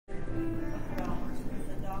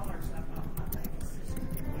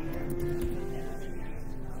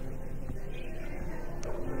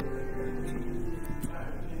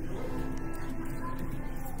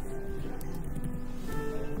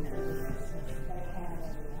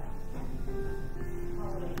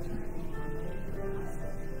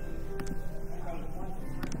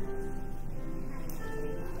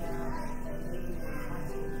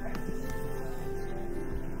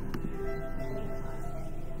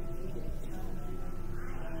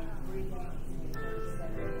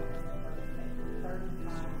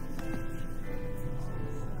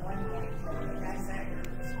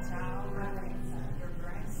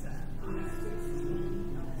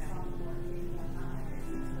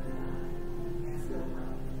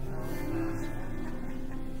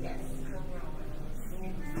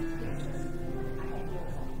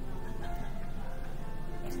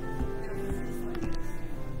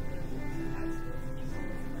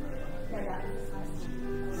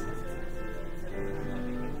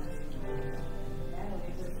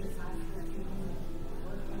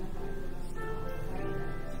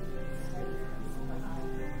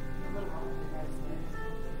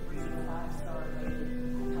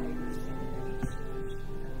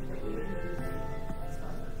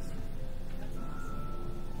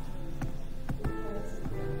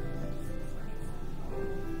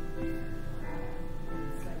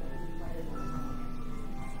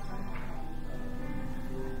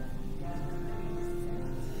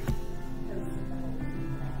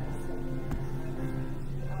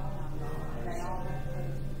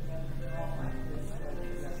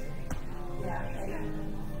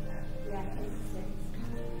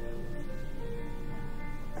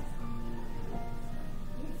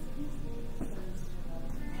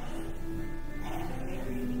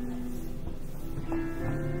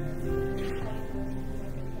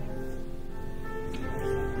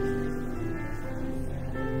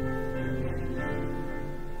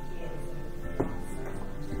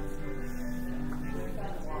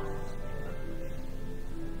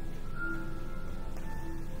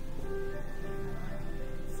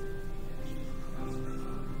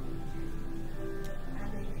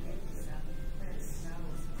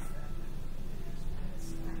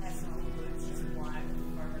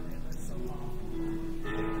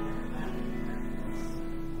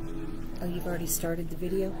Oh, you've already started the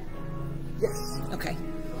video? Yes. Okay.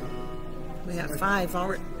 We got 5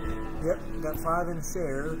 already. Yep, got 5 in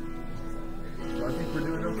share. So I think we're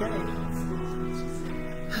doing okay.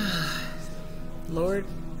 Lord,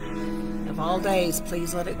 of all days,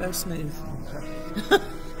 please let it go smooth.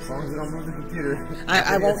 As long as it don't move the computer.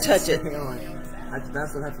 I won't touch it.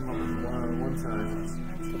 That's what happened one time.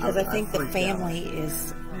 Because I think the family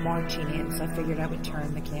is marching in, so I figured I would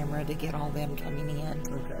turn the camera to get all them coming in.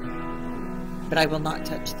 Okay. But I will not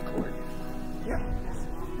touch the cord. Yeah.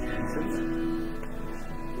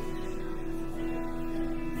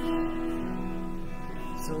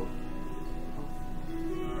 So.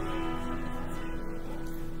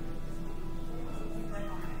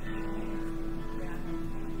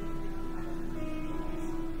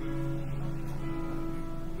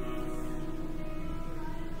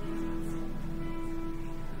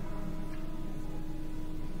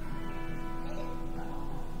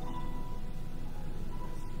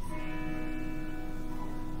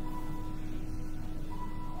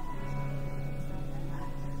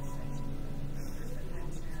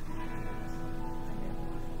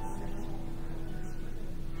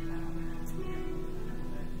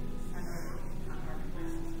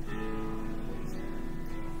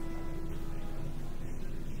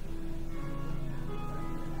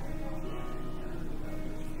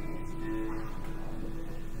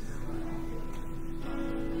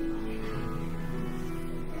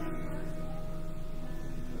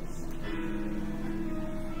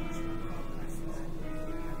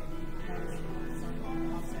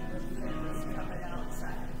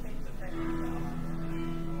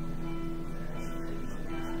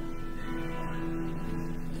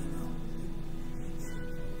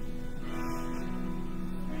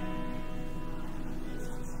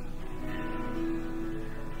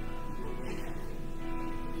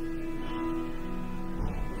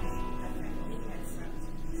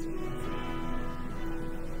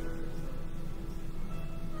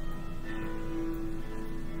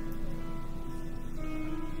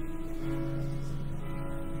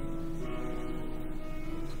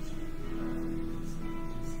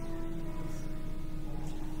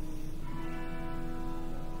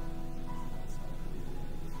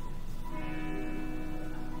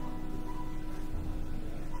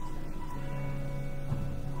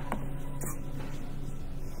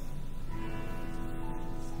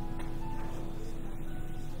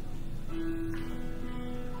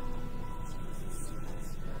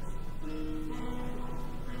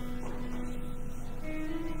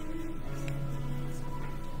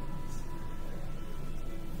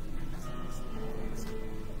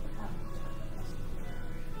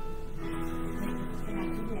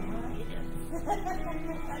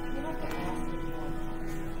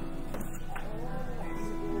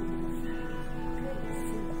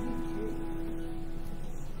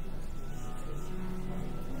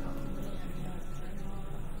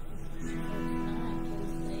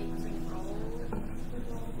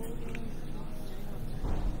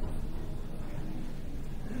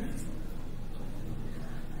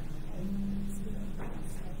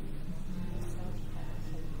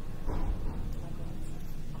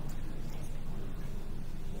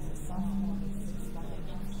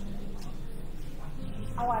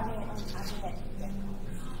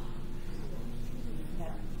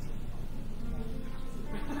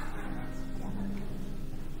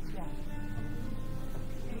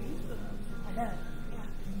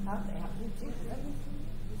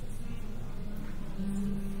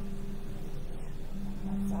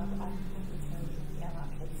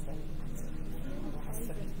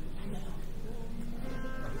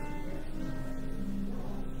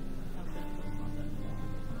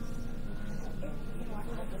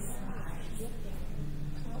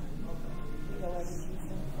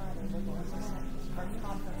 spring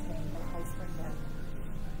conference game. They play spring game.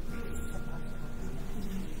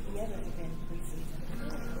 The others have been preseason.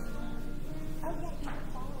 Oh, yeah, you can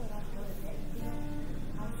follow it on Philadelphia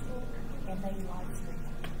High School, and they live stream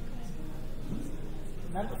it.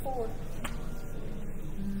 Number 4.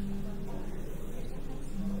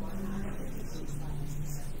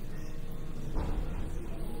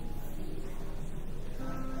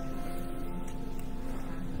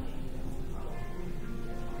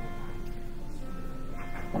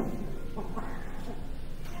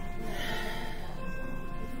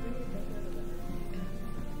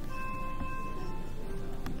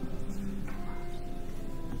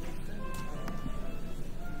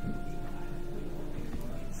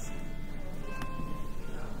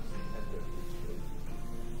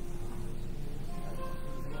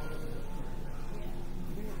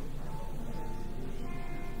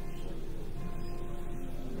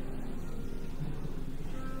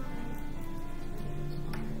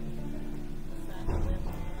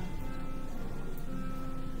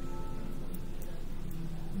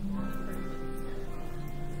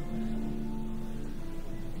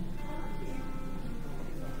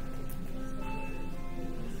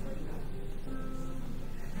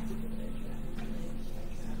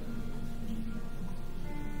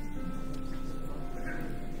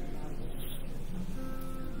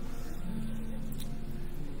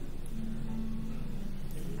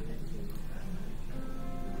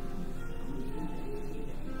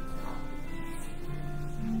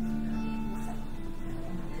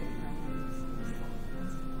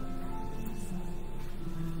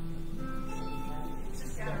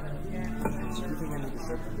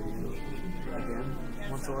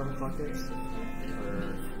 Once 11 buckets?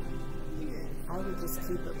 I would just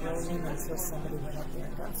keep it rolling until somebody went up there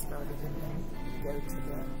and got started and then go to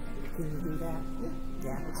the... Can you do that?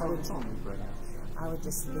 Yeah. It's on right now. I would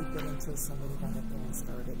just loop it until somebody got up there and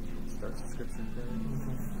started. Start subscription period?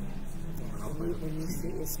 Yeah. When you see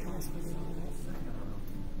it's password and all that.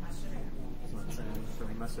 It's not saying for a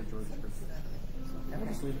message or description. I would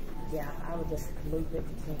just leave it. Yeah, I would just loop it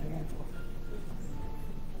until the end.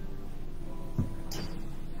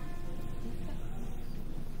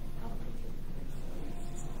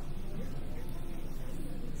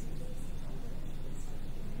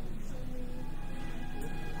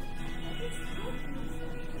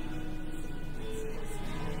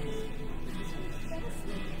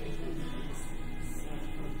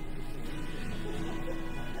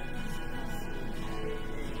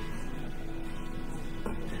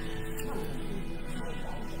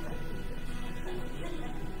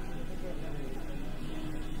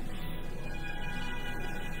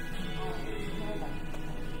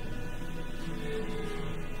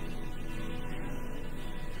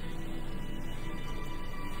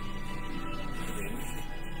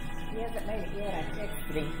 He hasn't made it yet. I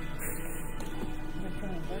texted him. I'm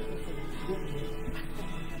telling Burgess that he's getting it.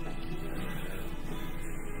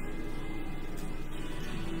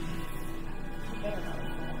 Better not.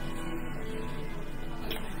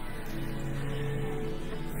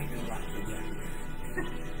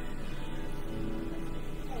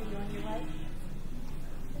 Hey, you on your way?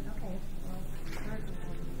 Okay. Well, Burgess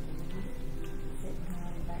will sit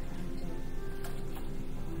down and back home too.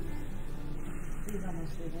 He's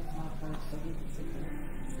almost through that top first, so he can sit there.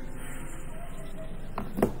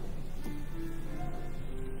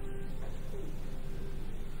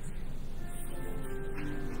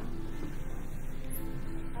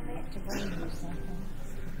 I meant to bring you something.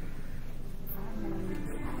 I know you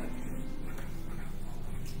did.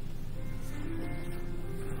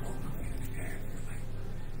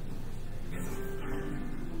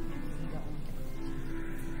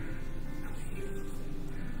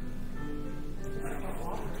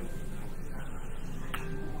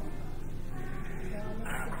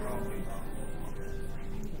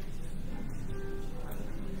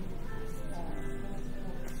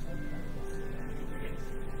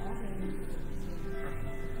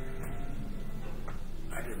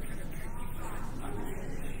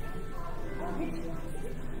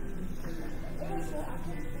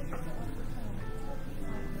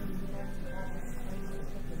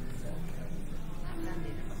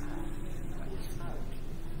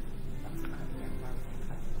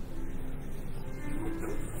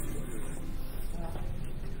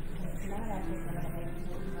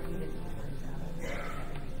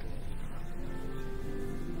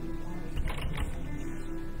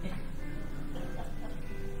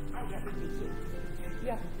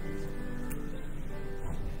 Yeah.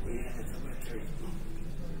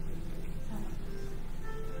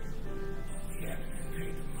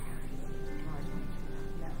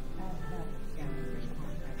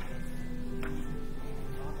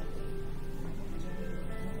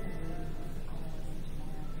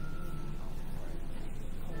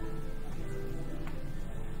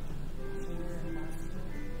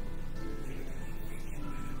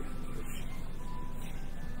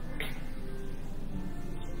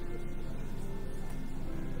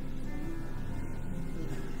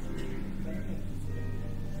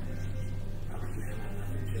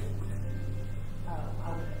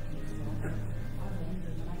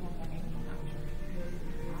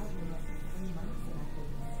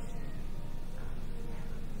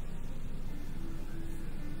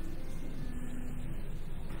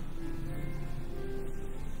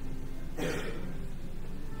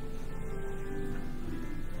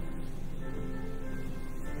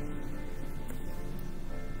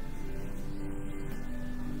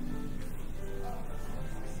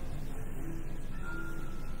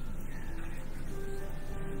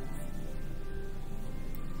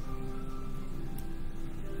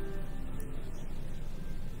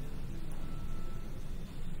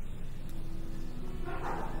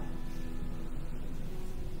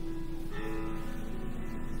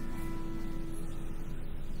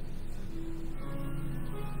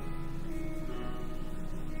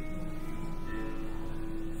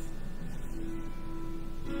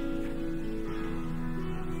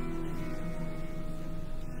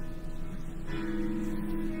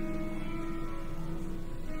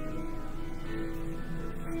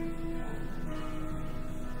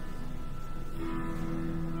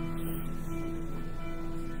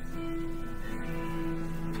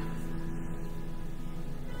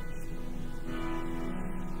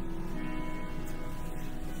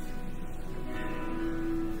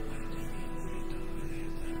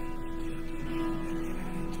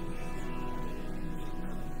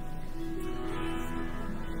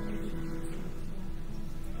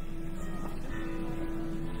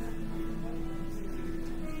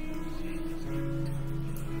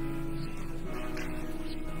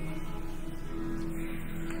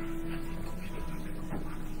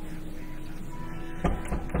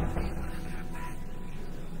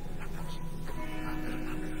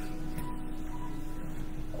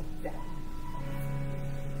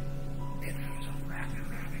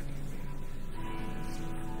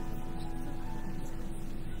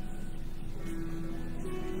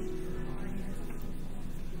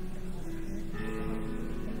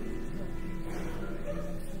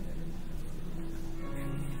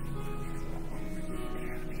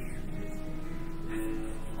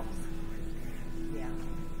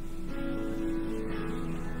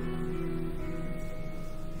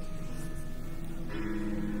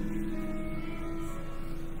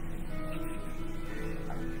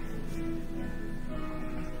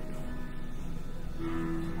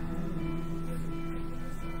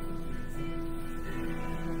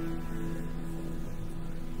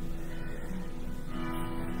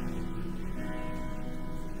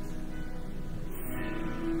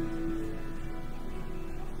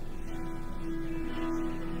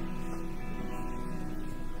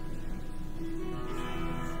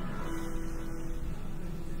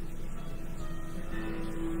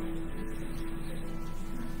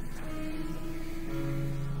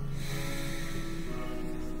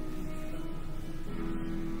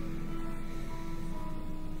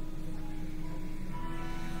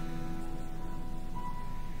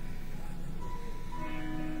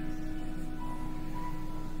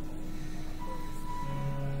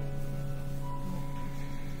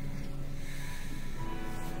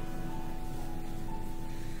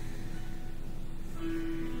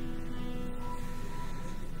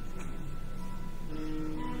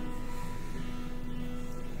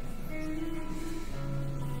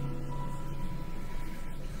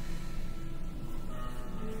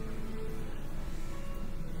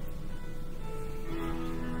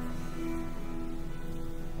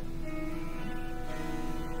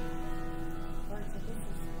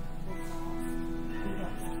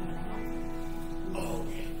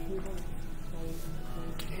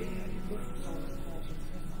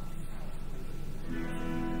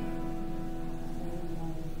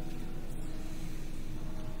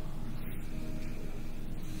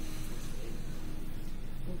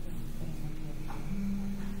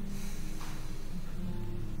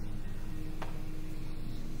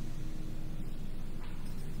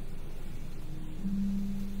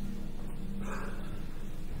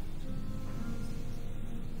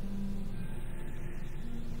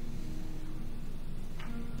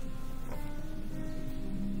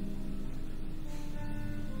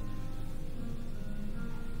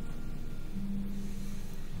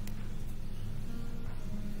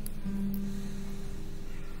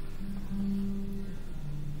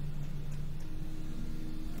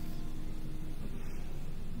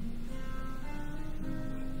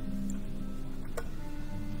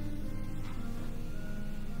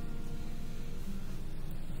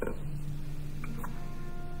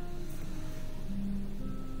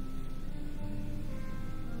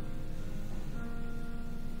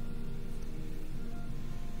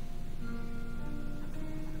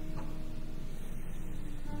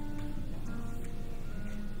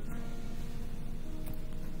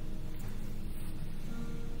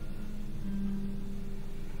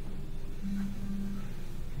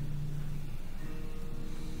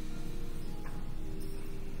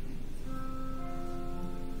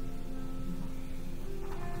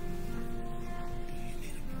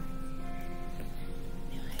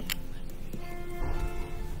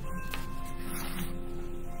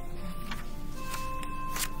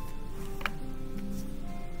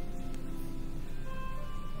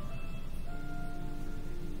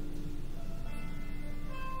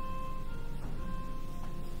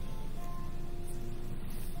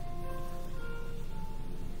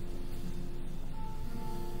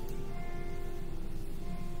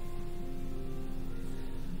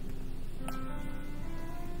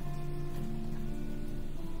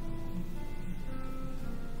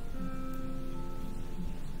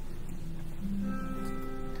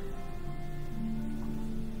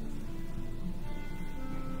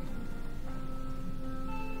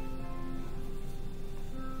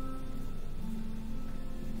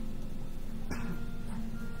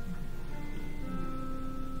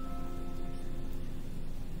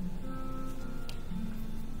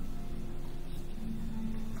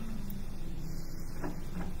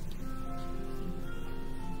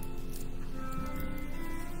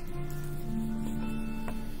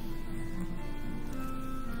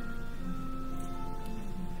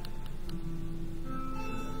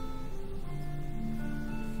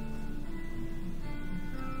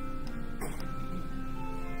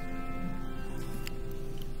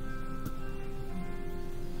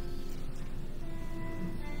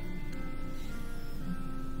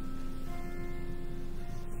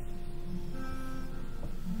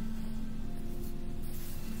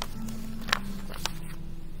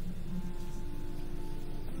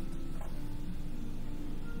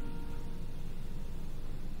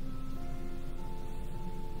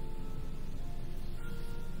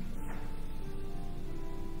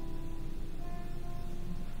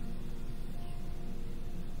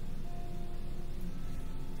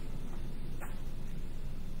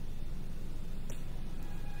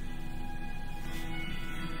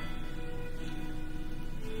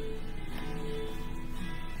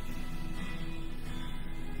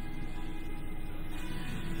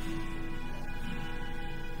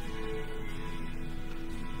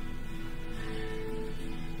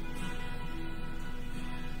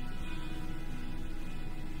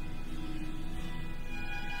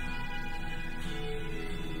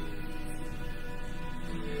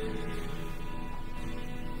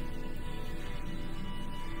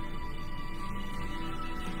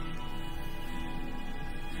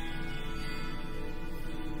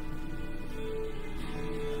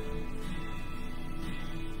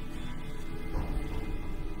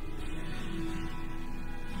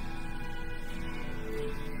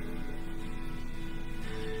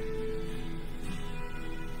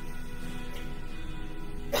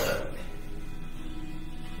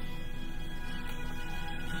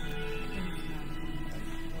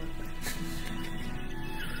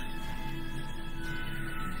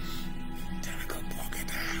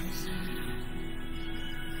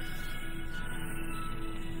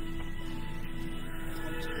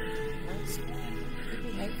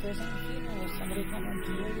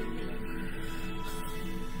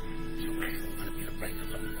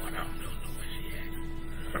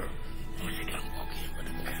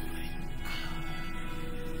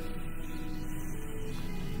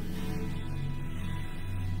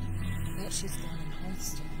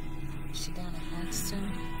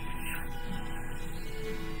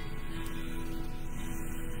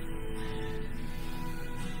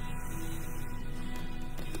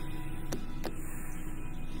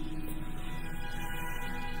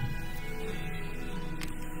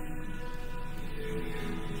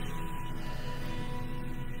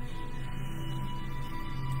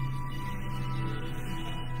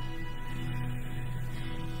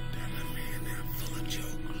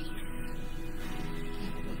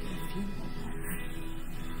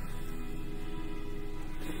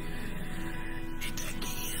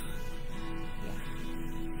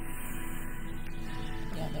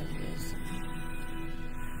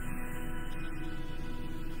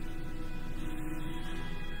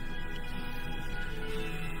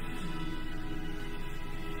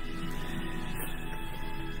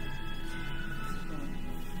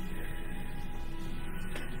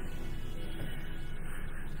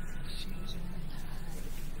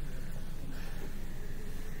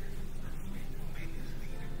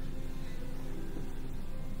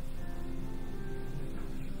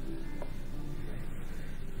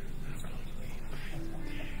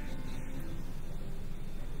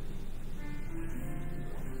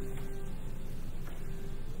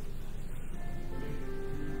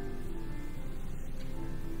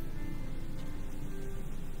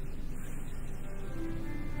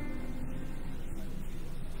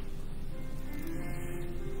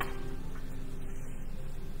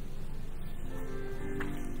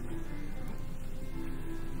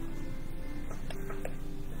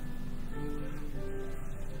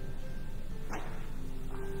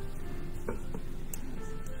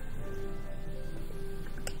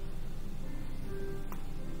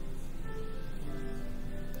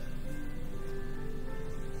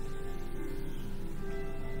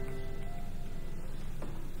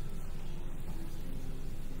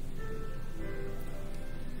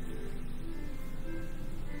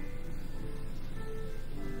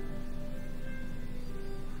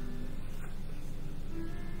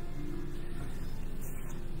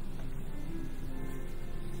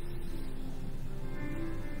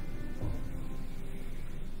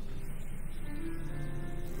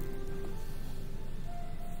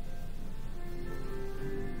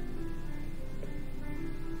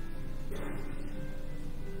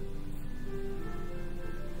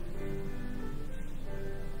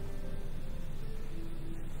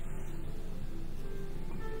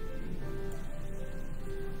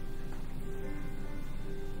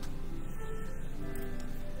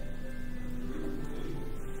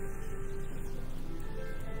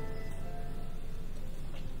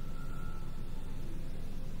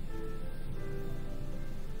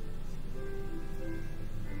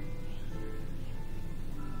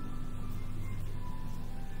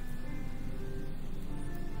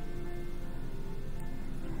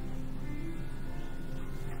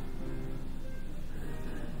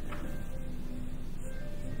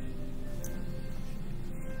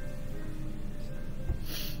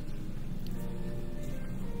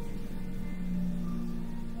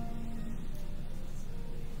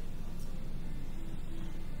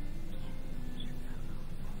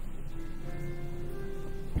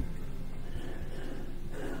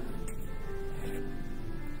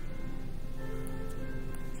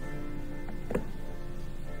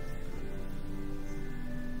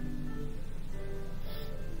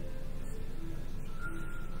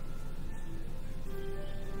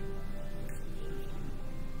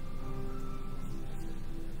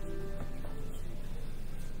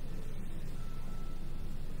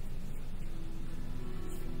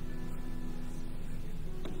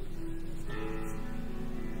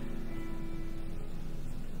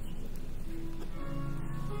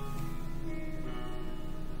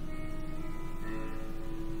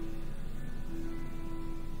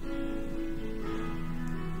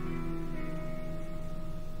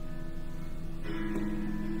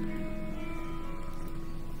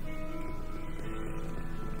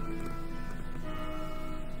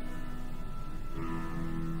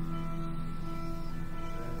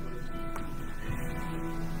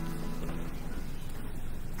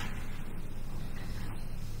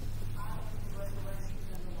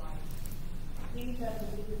 that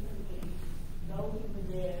believeth in me, though he be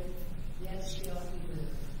dead, yet shall he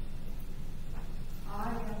live. I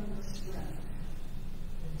am the strength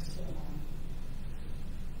that is still on.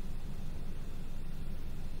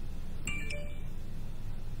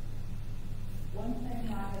 One thing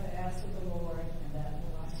I have asked of the Lord, and that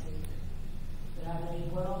will I seek, that I may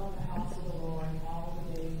dwell in the house of the Lord all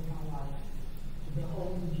the days of my life, to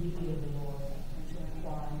behold the beauty of the Lord, and to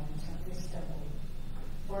inquire into his temple.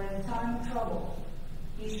 For in the time of trouble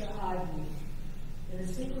he shall hide me. In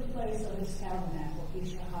the secret place of his tabernacle he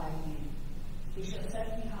shall hide me. He shall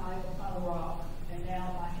set me high upon a rock, and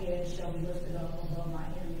now my head shall be lifted up above my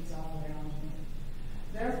enemies all around me.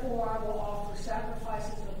 Therefore I will offer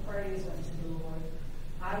sacrifices of praise unto the Lord.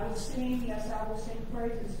 I will sing, yes, I will sing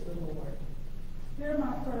praises to the Lord. Hear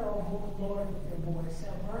my prayer, O Lord, with your voice.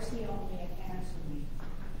 Have mercy on me and answer me.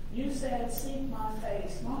 You said, seek my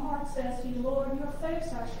face. My heart says to you, Lord, your face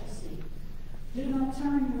I shall seek. Do not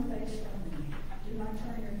turn your face from me. Do not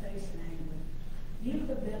turn your face in anger. You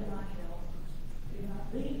have been my help. Do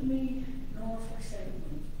not leave me nor forsake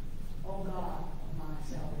me, O God of my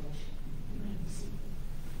salvation. You may be seated.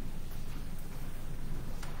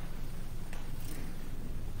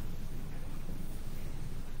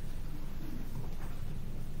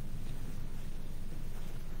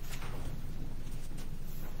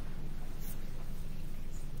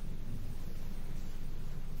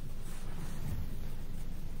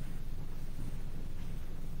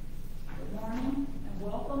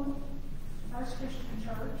 First Christian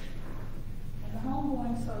Church and the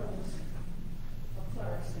homegoing service of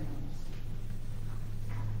Clara Sims.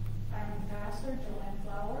 I am Pastor Joanne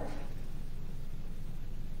Flowers,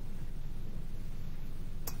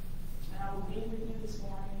 and I will be with you this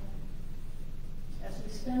morning as we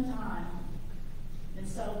spend time in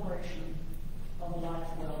celebration of a life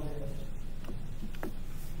well lived.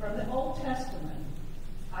 From the Old Testament,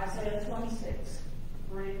 Isaiah 26,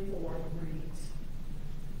 3 and 4 reads,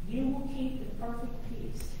 you will keep in perfect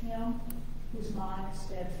peace him whose mind is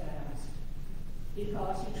steadfast,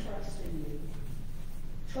 because he trusts in you.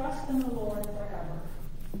 Trust in the Lord forever,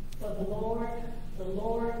 for the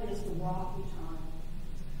Lord is the rock eternal.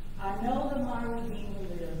 I know that my Redeemer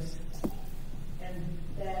lives, and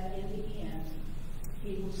that in the end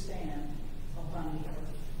he will stand upon the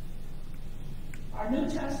earth. Our New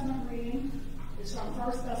Testament reading is from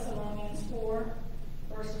 1 Thessalonians 4,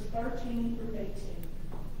 verses 13 through 18.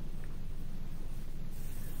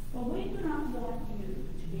 But we do not want you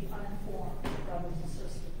to be uninformed, brothers and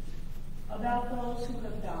sisters, about those who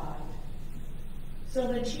have died, so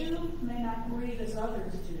that you may not grieve as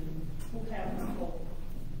others do who have no hope.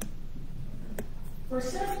 For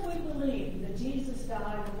since we believe that Jesus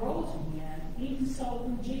died and rose again, even so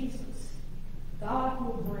through Jesus, God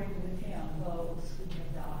will bring with him those who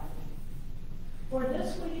have died. For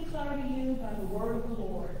this we declare to you by the word of the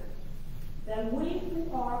Lord, that we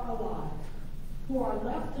who are alive, who are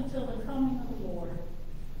left until the coming of the Lord,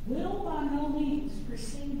 will by no means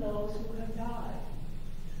precede those who have died.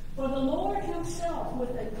 For the Lord himself, with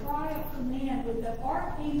a cry of command, with the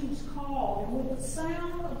archangel's call, and with the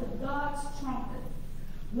sound of the God's trumpet,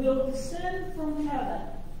 will descend from heaven,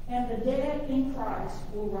 and the dead in Christ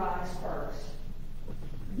will rise first.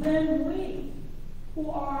 Then we, who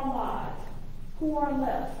are alive, who are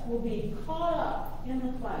left, will be caught up in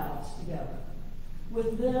the clouds together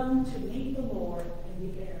with them to meet the Lord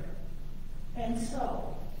in the air. And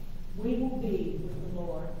so we will be with the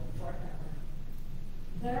Lord forever.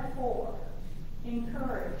 Therefore,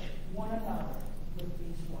 encourage one another with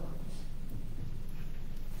these words.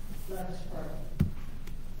 Let us pray.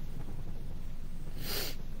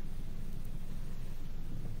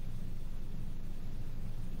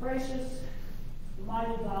 Gracious,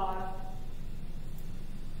 mighty God,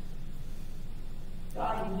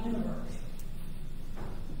 God of the universe,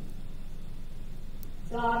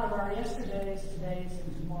 God of our yesterdays, todays,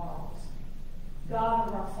 and tomorrows, God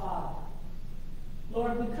of our Father,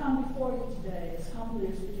 Lord, we come before you today as humbly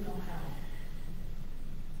as we know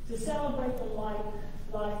how, to celebrate the life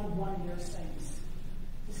of one of your saints,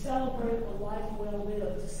 to celebrate a life well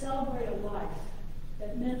lived, to celebrate a life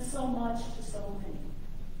that meant so much to so many.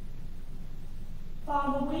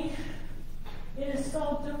 Father, it is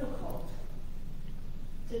so difficult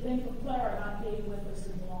to think of Clara not being with us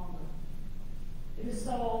any longer. It is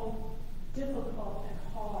so difficult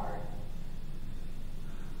and hard,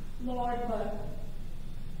 Lord, but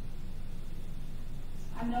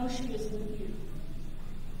I know she is with you,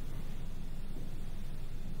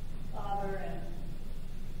 Father, and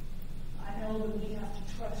I know that we have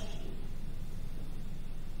to trust you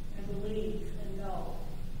and believe and know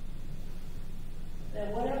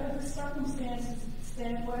that whatever the circumstances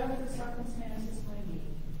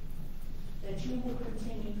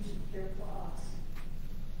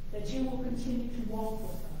that you will continue to walk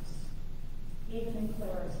with us, even in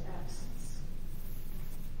Clara's absence.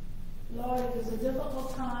 Lord, it is a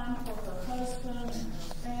difficult time for her husband and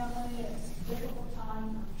her family. It's a difficult time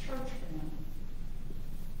for church family.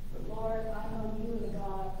 But Lord, I know you are the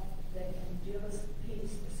God that can give us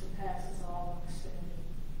peace that surpasses all understanding.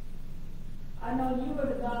 I know you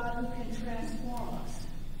are the God who can transform us.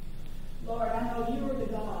 Lord, I know you are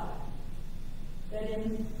the God that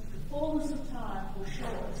in the fullness of time will show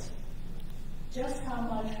us just how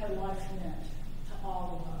much her life meant to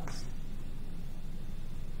all of us.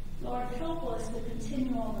 Lord, help us to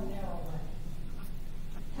continue on the narrow way.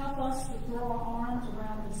 Help us to throw our arms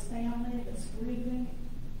around this family that's grieving.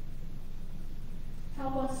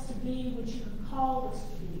 Help us to be what you have called us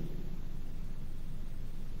to be.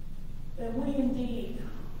 That we indeed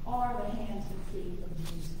are the hands and feet of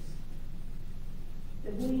Jesus.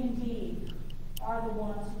 That we indeed are the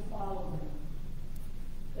ones who follow him.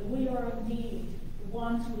 That we are indeed the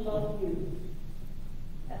ones who love you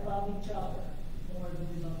and love each other more than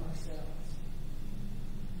we love ourselves.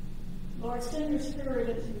 Lord, send your Spirit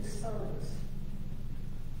into this service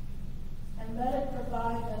and let it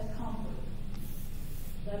provide that comfort.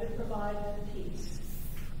 Let it provide that peace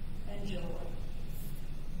and joy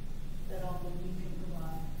that only you can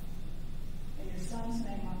provide. In your Son's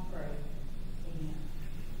name I pray. Amen.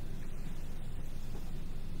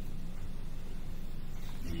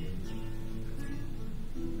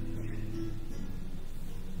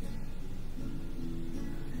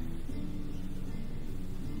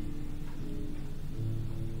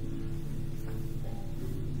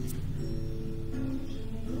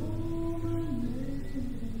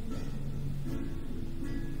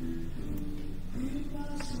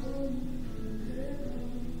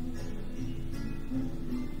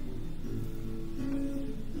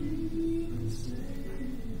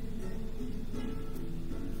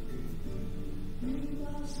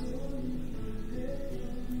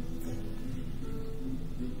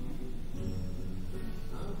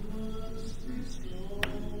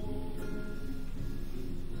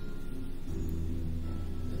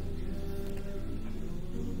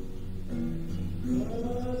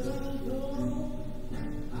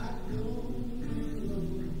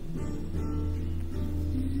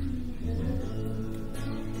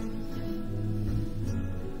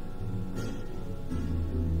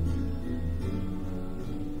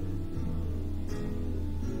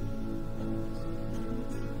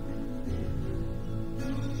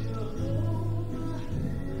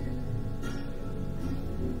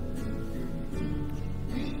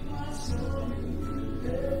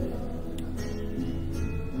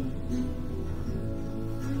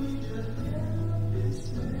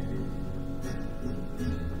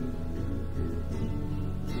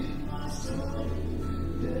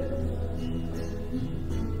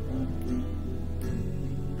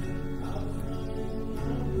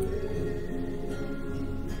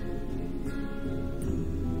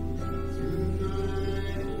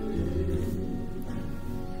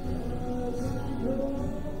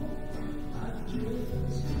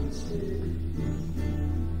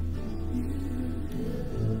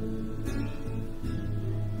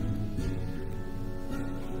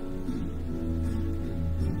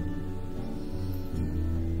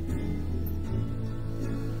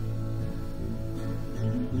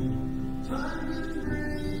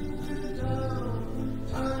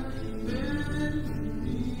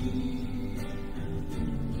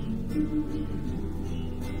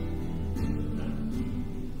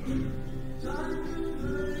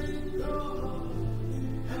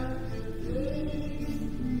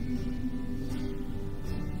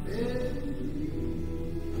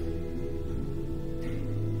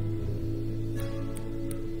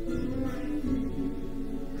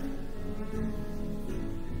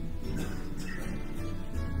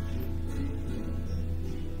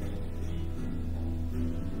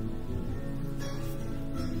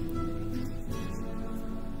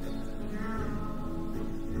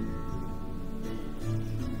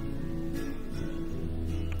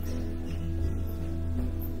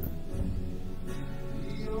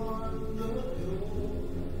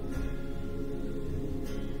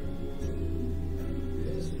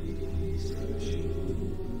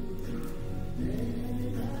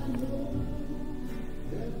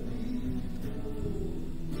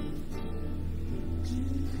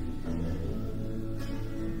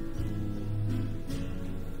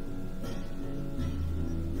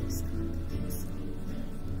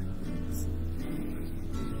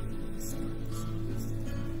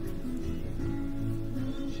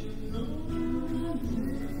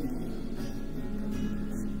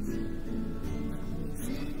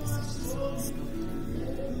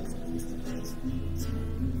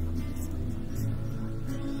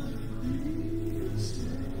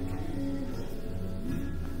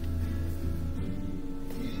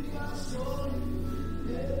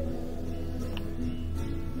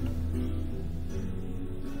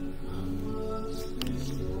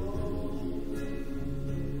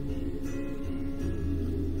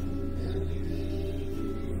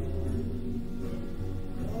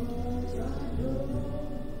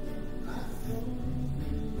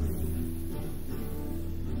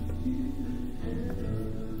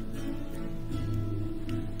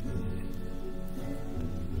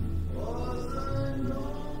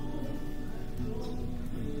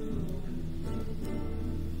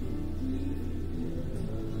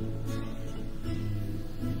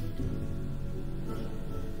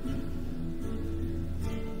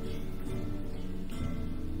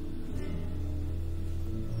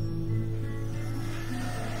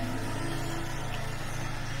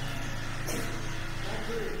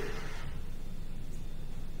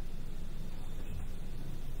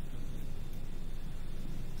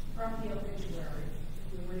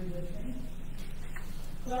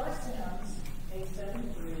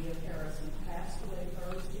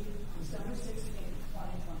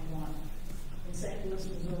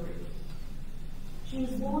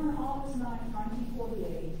 August 9,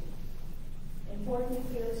 1948, in Fort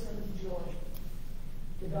McPherson, Georgia,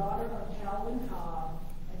 the daughter of Calvin Cobb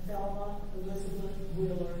and Thelma Elizabeth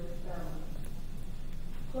Wheeler Thurman.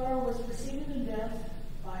 Clara was preceded in death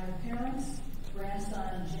by her parents,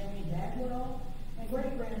 grandson Jimmy Bagwell, and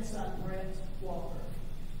great-grandson Brett Walker.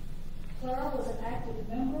 Clara was an active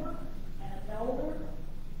member and an elder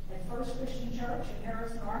at First Christian Church in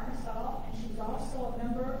Harrison, Arkansas, and she was also a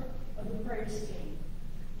member of the praise team.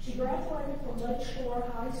 She graduated from Lakeshore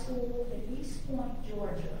High School in East Point,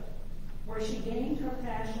 Georgia, where she gained her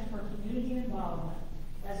passion for community involvement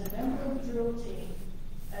as a member of the drill team,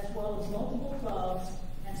 as well as multiple clubs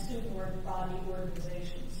and student body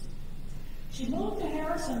organizations. She moved to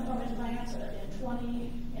Harrison from Atlanta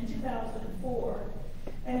in 2004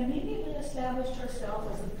 and immediately established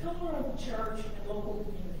herself as a pillar of the church and local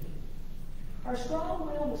community. Her strong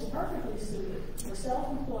will was perfectly suited for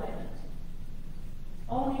self-employment,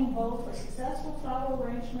 owning both a successful flower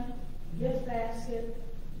arrangement, gift basket,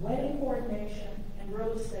 wedding coordination, and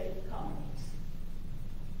real estate companies.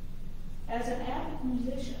 As an avid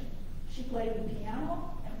musician, she played the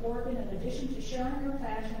piano and organ in addition to sharing her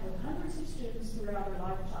passion with hundreds of students throughout her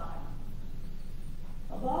lifetime.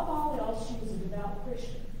 Above all else, she was a devout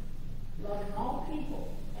Christian, loving all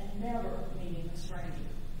people and never meeting a stranger.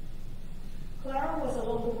 Clara was a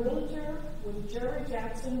local realtor with Jerry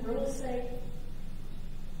Jackson Real Estate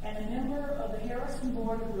and a member of the Harrison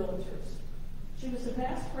Board of Realtors. She was the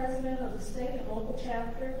past president of the state and local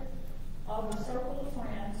chapter of the Circle of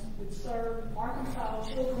Friends, which served Arkansas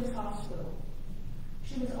Children's Hospital.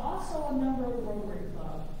 She was also a member of the Rotary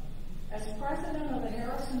Club. As president of the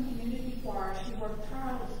Harrison Community Choir, she worked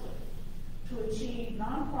tirelessly to achieve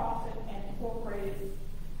nonprofit and incorporated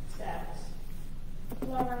status.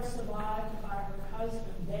 Clara is survived by her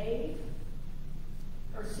husband Dave,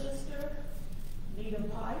 her sister Nita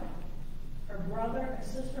Pike, her brother and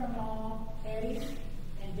sister-in-law Eddie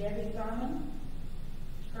and Debbie Thurman,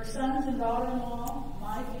 her sons and daughter-in-law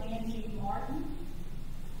Mike and Angie Martin,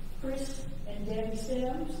 Chris and Debbie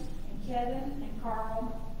Sims, and Kevin and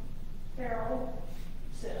Carol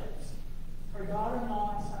Sims, her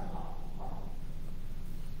daughter-in-law and son-in-law.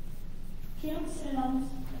 Kim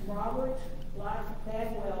Sims and Robert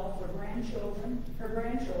Bagwell, her grandchildren,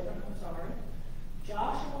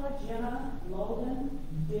 Joshua, Jenna, Logan,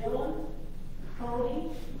 Dylan,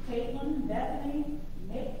 Cody, Caitlin, Bethany,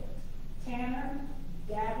 Nick, Tanner,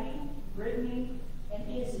 Gabby, Brittany, and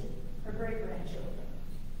Izzy, her great-grandchildren.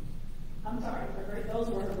 Those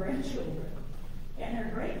were her grandchildren. And her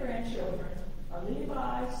great-grandchildren are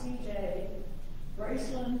Levi, CJ,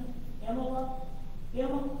 Graceland, Emilia,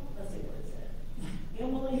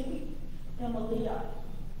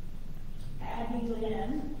 Abby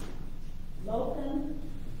Lynn, Logan,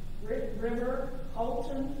 River,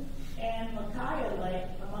 Colton, and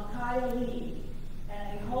Micaiah Lee,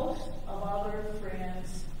 and a host of other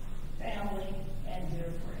friends, family, and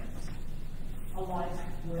dear friends. A life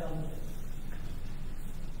well lived.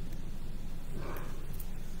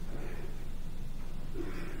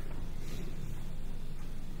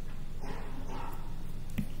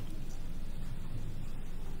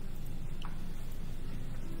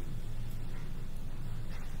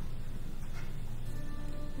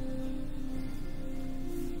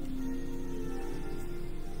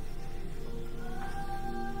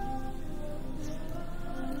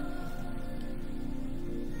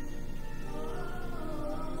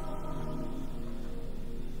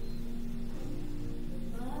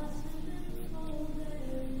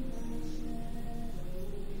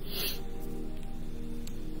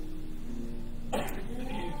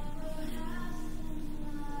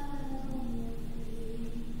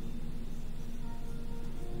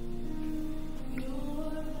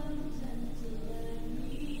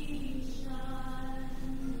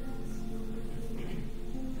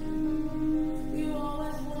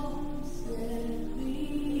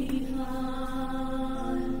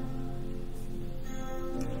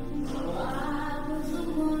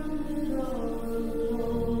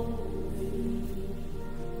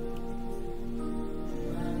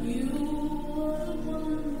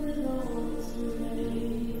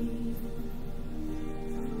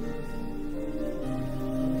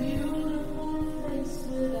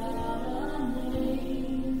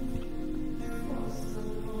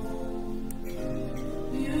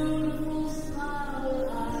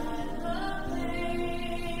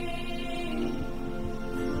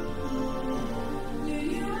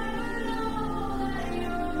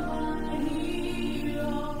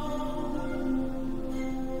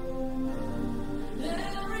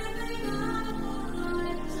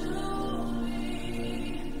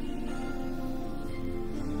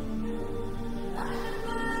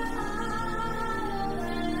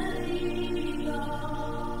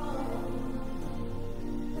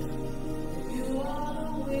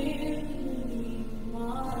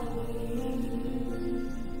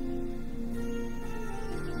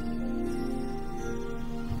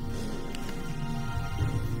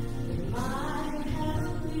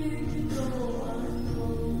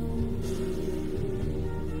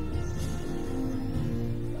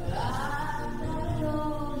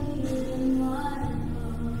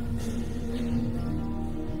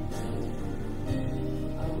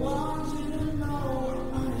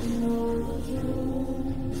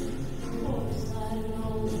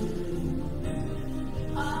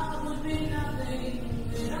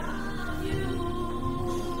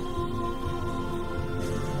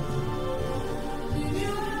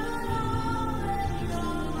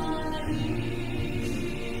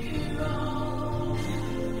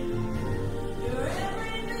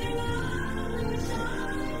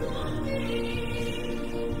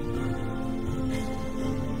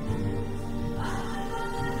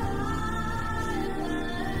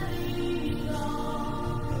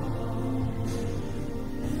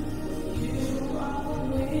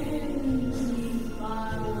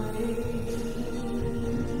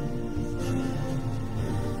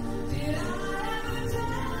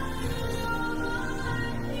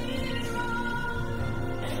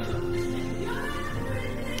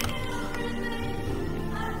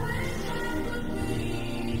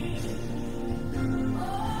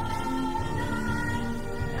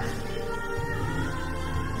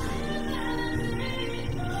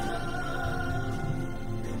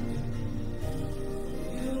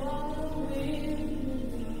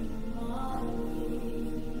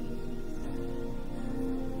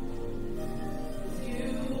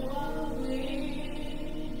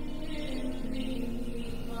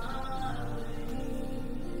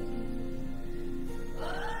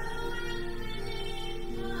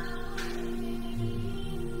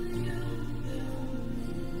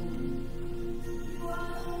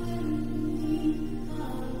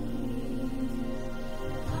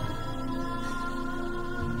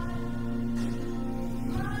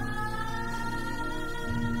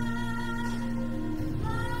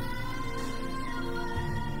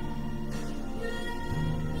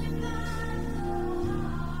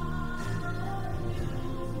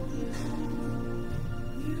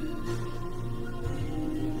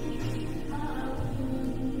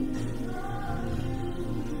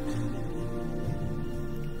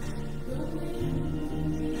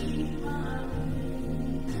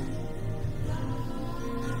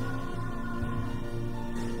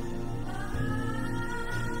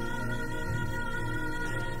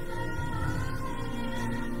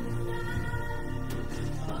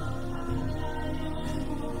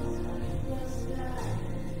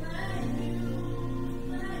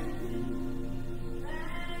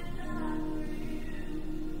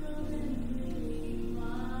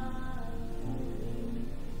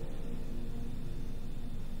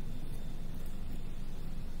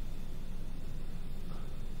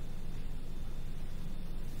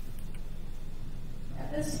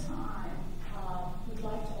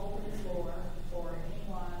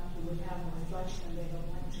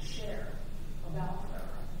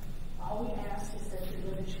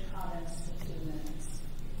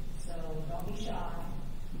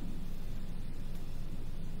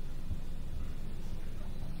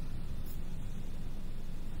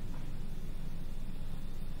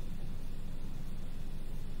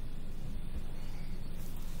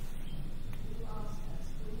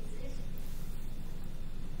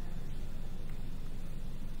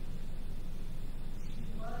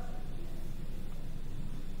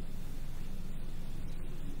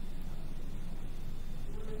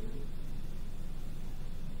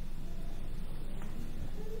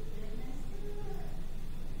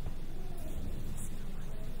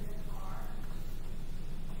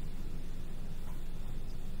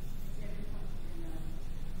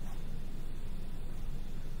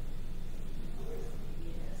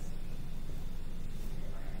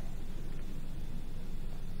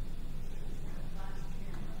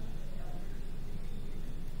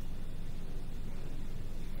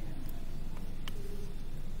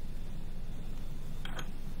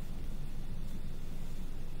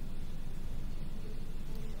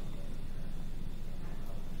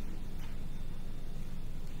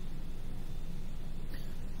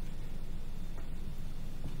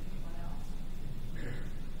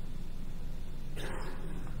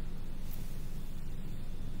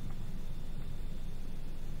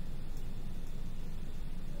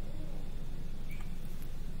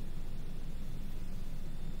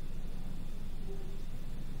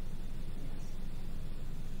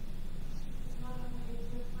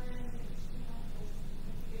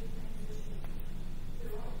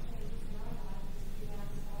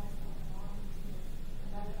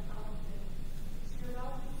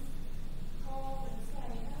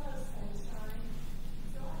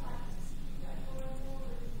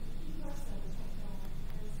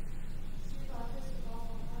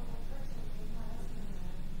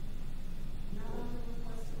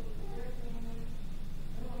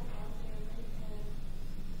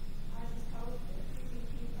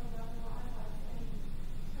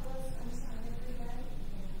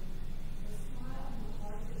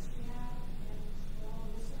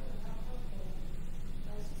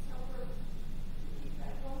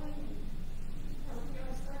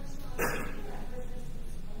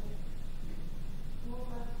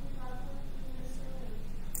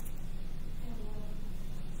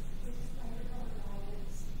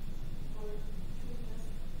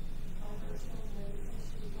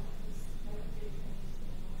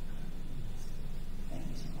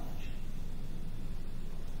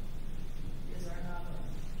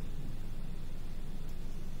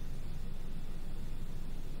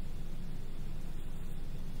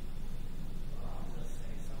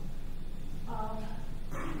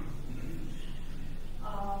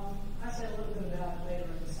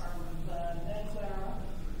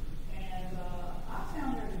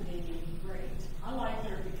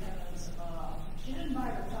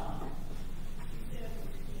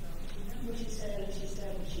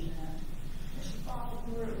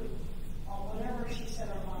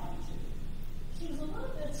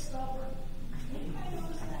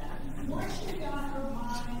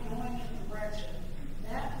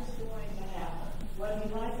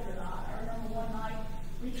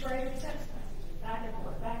 traded text messages, back and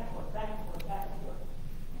forth, back and forth, back and forth, back and forth.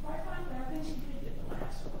 And quite frankly, I think she did get the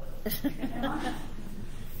last word. And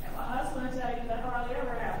my husband will tell you that hardly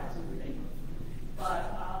ever happens with me. But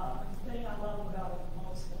the thing I love about her the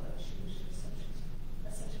most was she was just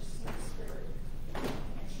such a sweet spirit.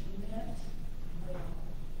 And she meant well.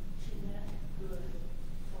 She meant good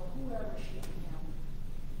for whoever she encountered.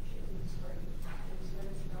 It was great. It was good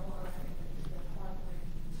to know her, and it was been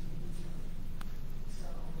heartbreaking to meet her. So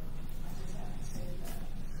I just have to say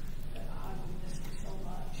that I will miss her so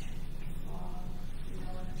much. In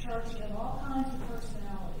the church, we have all kinds of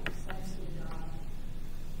personalities, thanks be to God.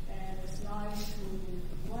 And it's nice to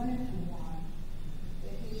run into one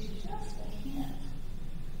that gives you just a hint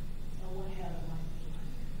of what heaven might be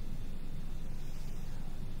like.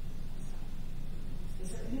 Is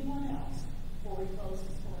there anyone else before we close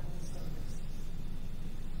this part of the service?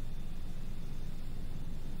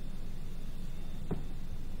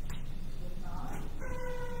 If not,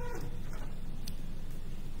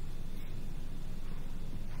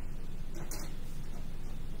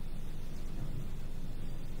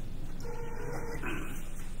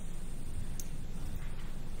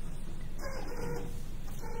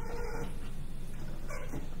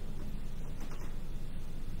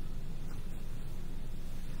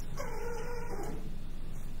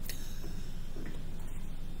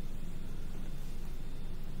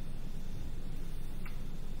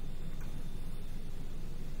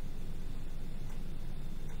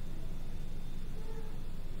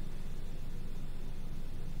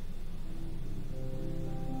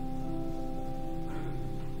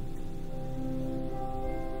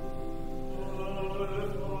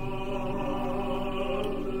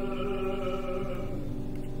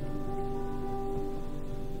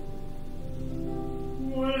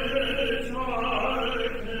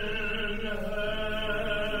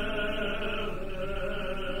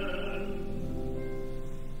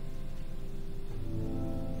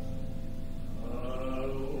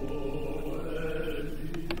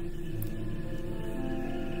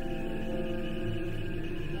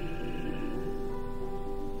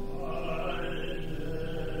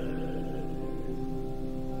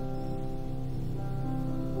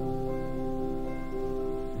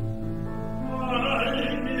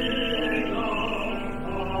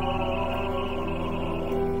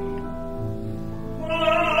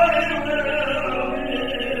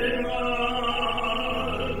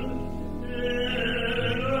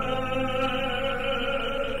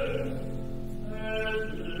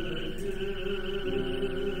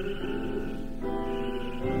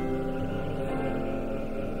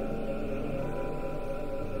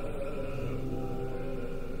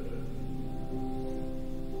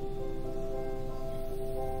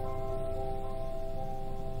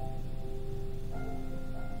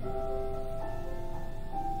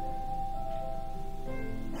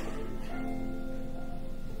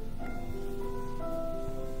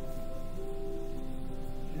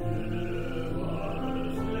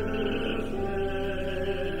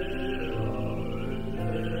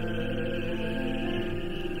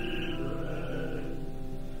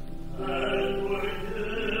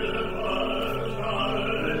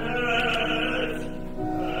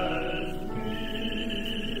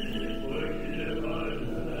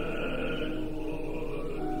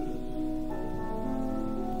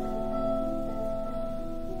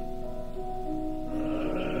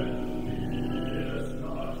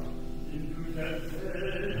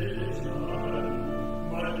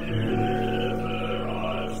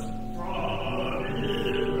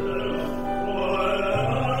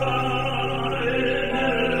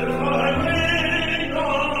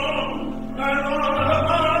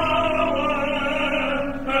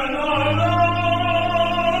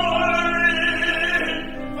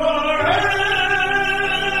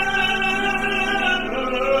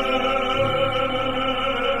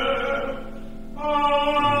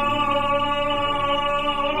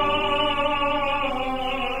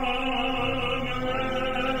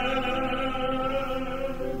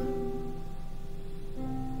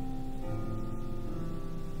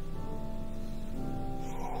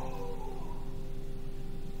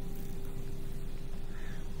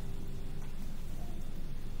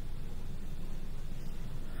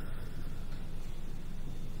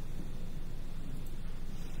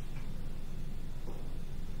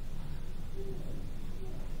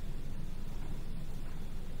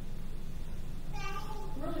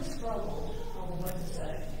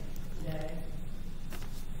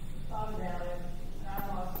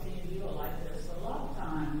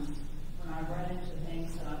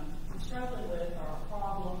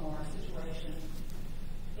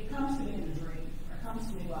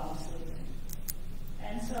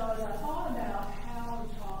 so as I thought about how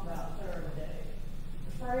to talk about Clara today,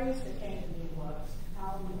 the phrase that came to me was,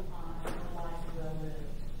 how do you honor a life well lived?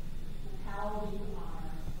 How do you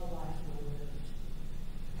honor a life well lived?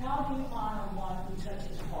 How do you honor one who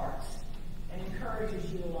touches hearts and encourages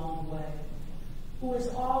you along the way, who is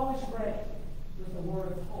always ready with a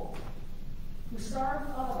word of hope, who served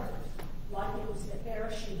others like it was the air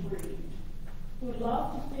she breathed, who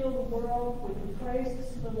loved to fill the world with the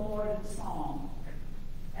praises to the Lord in song,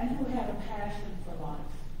 and who had a passion for life?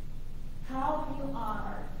 How do you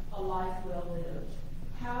honor a life well lived?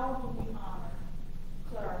 How do we honor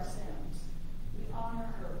Clara Sims? We honor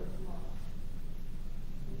her with love.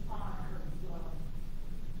 We honor her with love.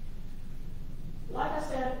 Like I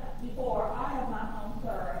said before, I have not known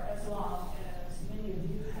Clara as long as many of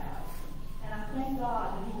you have. And I thank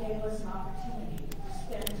God that He gave us an opportunity to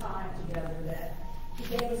spend time together, that He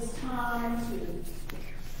gave us time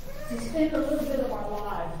to spend a little bit of our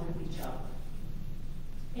lives with each other.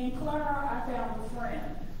 In Clara, I found a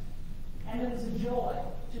friend, and it was a joy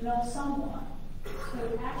to know someone who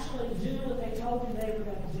would actually do what they told you they were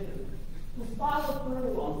going to do, who followed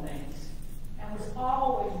through on things, and was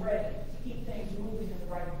always ready to keep things moving in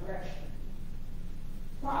the right direction.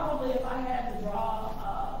 Probably if I had to draw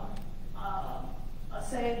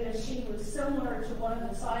say that she was similar to one of the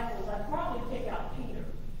disciples, I'd probably pick out Peter,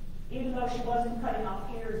 even though she wasn't cutting off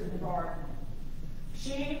ears in the garden.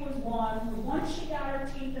 She was one who, once she got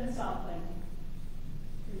her teeth in something,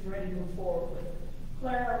 she was ready to move forward with it.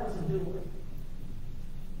 Clara was a doer.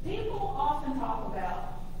 People often talk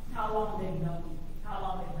about how long they've known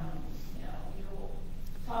you, you'll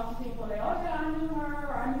talk to people and they, oh yeah, I knew her,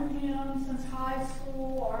 or I knew him since high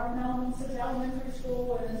school, or I've known him since elementary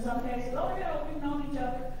school, and in some cases, oh yeah, we've known each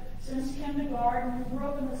other since kindergarten, we grew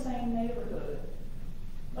up in the same neighborhood.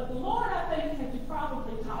 But the Lord, I think, had to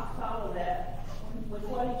probably follow that with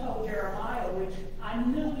what He told Jeremiah, which I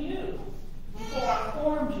knew you before I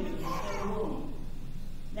formed you in the womb.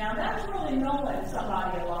 Now that's really knowing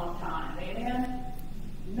somebody a long time, amen?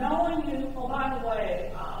 Knowing you, oh by the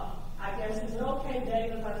way, I guess, is it okay,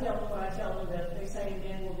 Dave, if I tell them what I tell them, that they say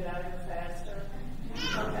amen, we'll get out of here faster?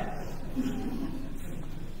 Okay.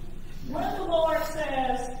 When the Lord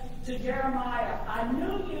says to Jeremiah, I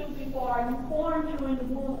knew you before I formed you in the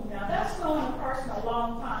womb. Now that's knowing a person a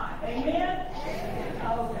long time. Amen?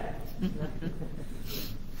 Okay.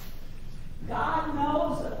 God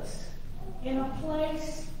knows us in a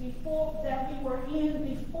place that we were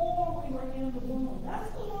in before we were in the womb.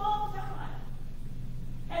 That's a long time.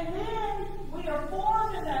 And then we are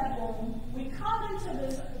formed in that womb. We come into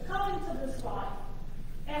this life,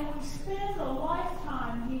 and we spend a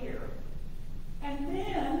lifetime here. And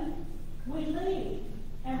then we leave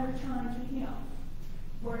and return to Him,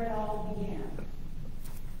 where it all began.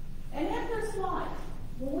 And in this life,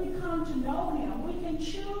 when we come to know Him, we can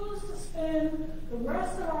choose to spend the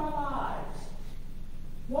rest of our lives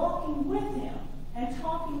walking with Him and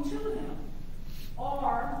talking to Him,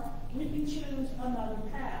 or we can choose another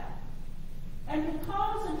path. And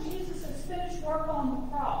because of Jesus' finished work on the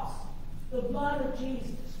cross, the blood of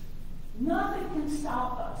Jesus, nothing can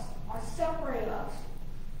stop us or separate us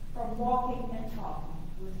from walking and talking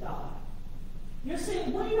with God. You see,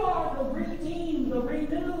 we are the redeemed, the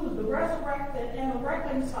renewed, the resurrected, and the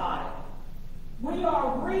reconciled. We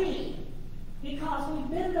are because we've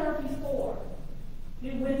been there before.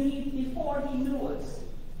 Before He knew us,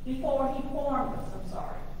 before He formed us,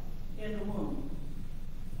 in the womb.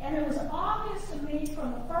 And it was obvious to me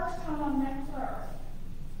from the first time I met Clara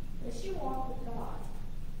that she walked with God,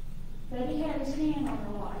 that He had His hand on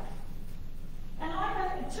her life. And I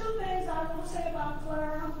have two things I will say about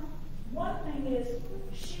Clara. One thing is,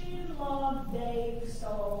 she loved Dave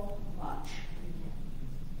so much.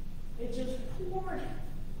 It just poured.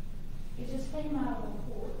 It just came out of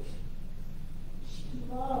the pores. She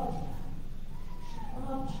loved him. She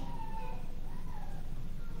loved him.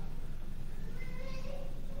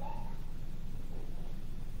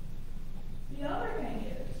 The other thing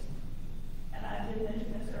is, and I did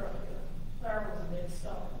mention this earlier, Clara was a bit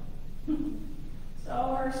stubborn.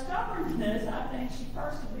 So her stubbornness, I think she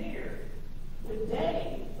persevered with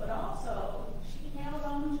Dave, but also she held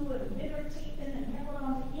on to it, bit her teeth in and held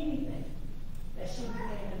on to anything that she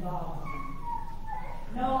became involved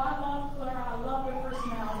in. No, I love Clara. I love her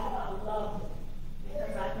personality. I loved it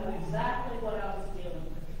because I knew exactly what I was dealing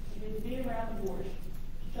with. She didn't beat around the bush.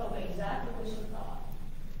 She told me exactly what she thought.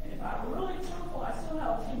 And if I were really truthful, I still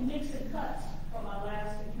have a few nicks and cuts from my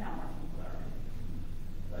last encounter with Clara.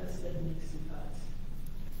 But it's been nicks and cuts.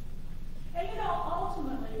 And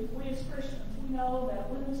ultimately, we as Christians, we know that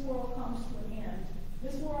when this world comes to an end,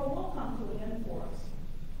 this world will come to an end for us.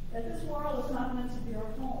 world is not meant to be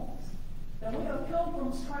our homes. That we are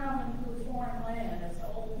pilgrims traveling through a foreign land, as the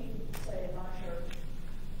old people say in my church.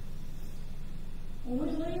 When we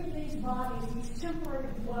leave these bodies, these temporary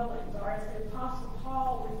dwellings, or as the Apostle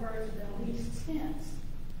Paul refers to them, these tents,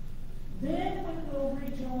 then we will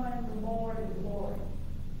rejoin the Lord in glory,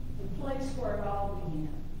 the place where it all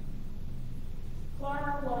began.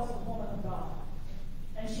 Clara was a woman of God,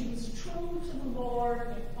 and she was true to the Lord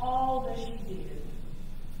in all that she did.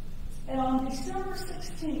 And on December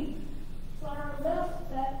 16th, Clara left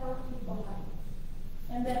that earthly body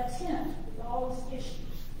and that tent with all its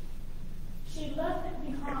issues. She left it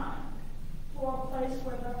behind for a place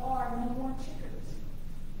where there are no more tears,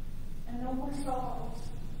 and no more sorrows,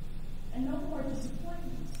 and no more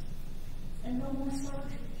disappointments, and no more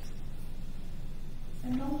surgeries,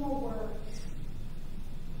 and no more worries.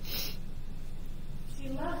 She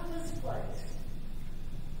left this place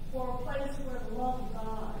for a place where the love of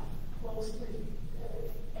God flows free,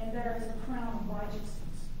 and there is a crown of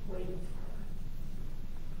righteousness waiting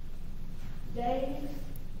for her. Dave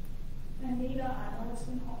and Nita, I know it's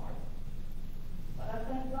been hard, but I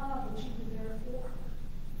thank God that you were there for her.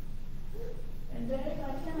 And Dave,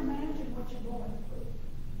 I can't imagine what you're going through,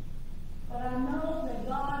 but I know that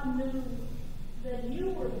God knew that you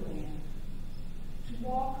were the man to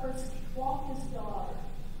walk his daughter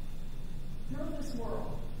through this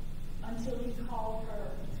world until he called her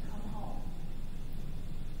to come home.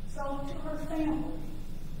 So to her family,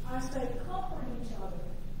 I say comfort each other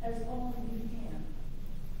as only you can.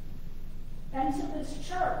 And to this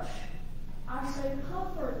church, I say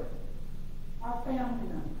comfort our family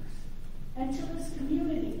members. And to this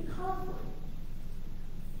community, comfort.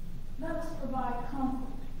 Let us provide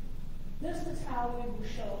comfort. This is how we will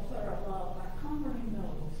show Clara love, by comforting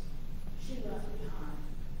those she left behind.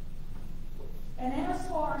 And as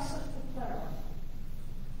for our sister Clara,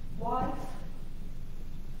 wife,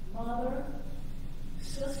 mother,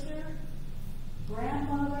 sister,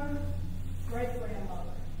 grandmother,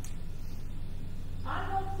 great-grandmother, I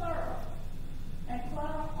know Clara, and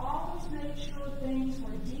Clara always made sure things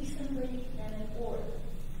were decently and in order.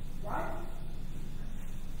 Right?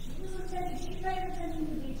 She paid attention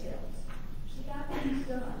to details. She got things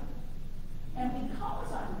done. And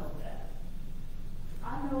because I know that, I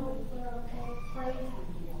know that Clara prayed for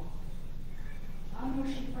you all. I know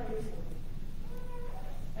she prayed for you.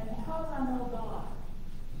 And because I know God,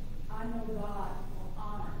 I know God will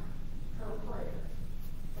honor her prayer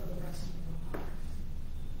for the rest of your lives.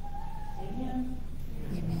 Amen?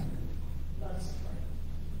 Amen. Let us pray.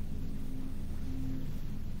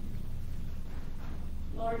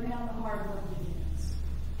 Lord, now the hard work begins.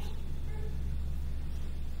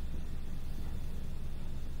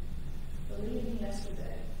 Believing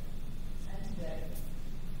yesterday and today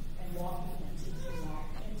and walking into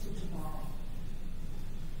tomorrow.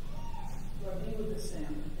 Lord, be with this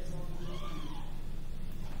family as long as you can.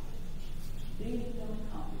 Be with them and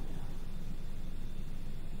comfort them.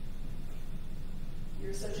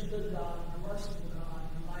 You're such a good God, and a merciful God,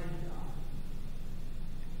 and a mighty God.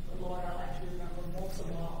 But Lord, I like to remember most of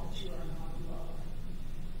all that you are a God of love.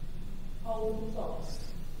 Hold them close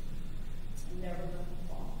and never let them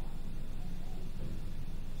fall.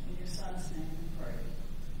 In your Son's name we pray.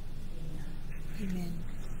 Amen. Amen.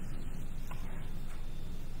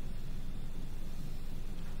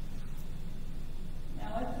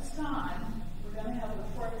 Now at this time, we're going to have a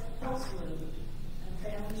postlude, and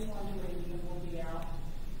families wondering will be out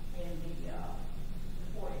in the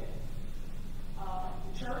foyer.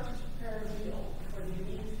 The church has prepared a meal for the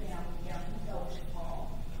immediate family down in the fellowship hall.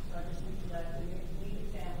 So I just need to let the immediate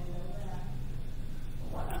family know that. But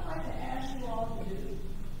what I'd like to ask you all to do,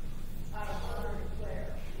 out of honor to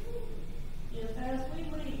Claire, is as we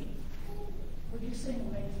leave, would you sing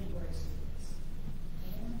Amazing Grace with us?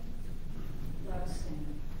 Amen? Let us sing.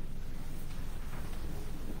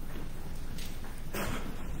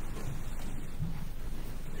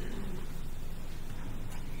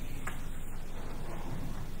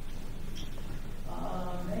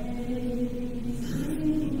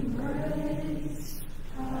 Amazing grace,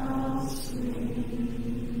 how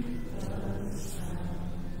sweet the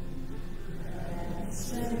sound that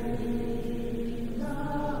saved a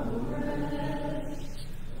wretch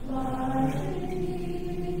like me.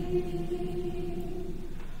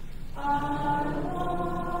 I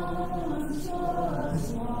once was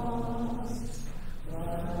lost,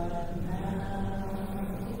 but now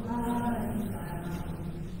I'm found.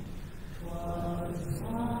 'Twas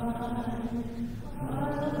blind,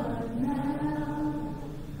 but now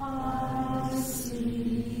I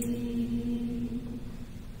see.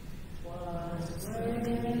 'Twas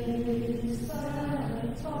grace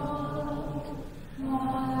that taught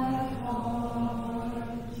my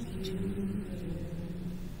heart to thee,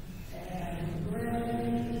 and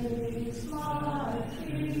grace my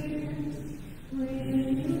fears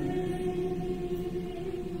relieved.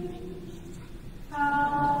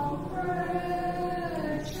 How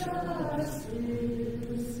precious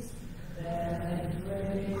is that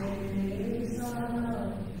grace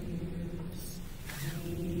appears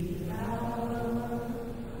the hour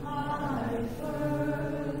I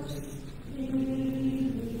first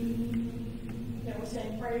believed. Can we say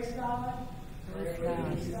praise God?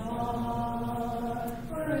 Praise God.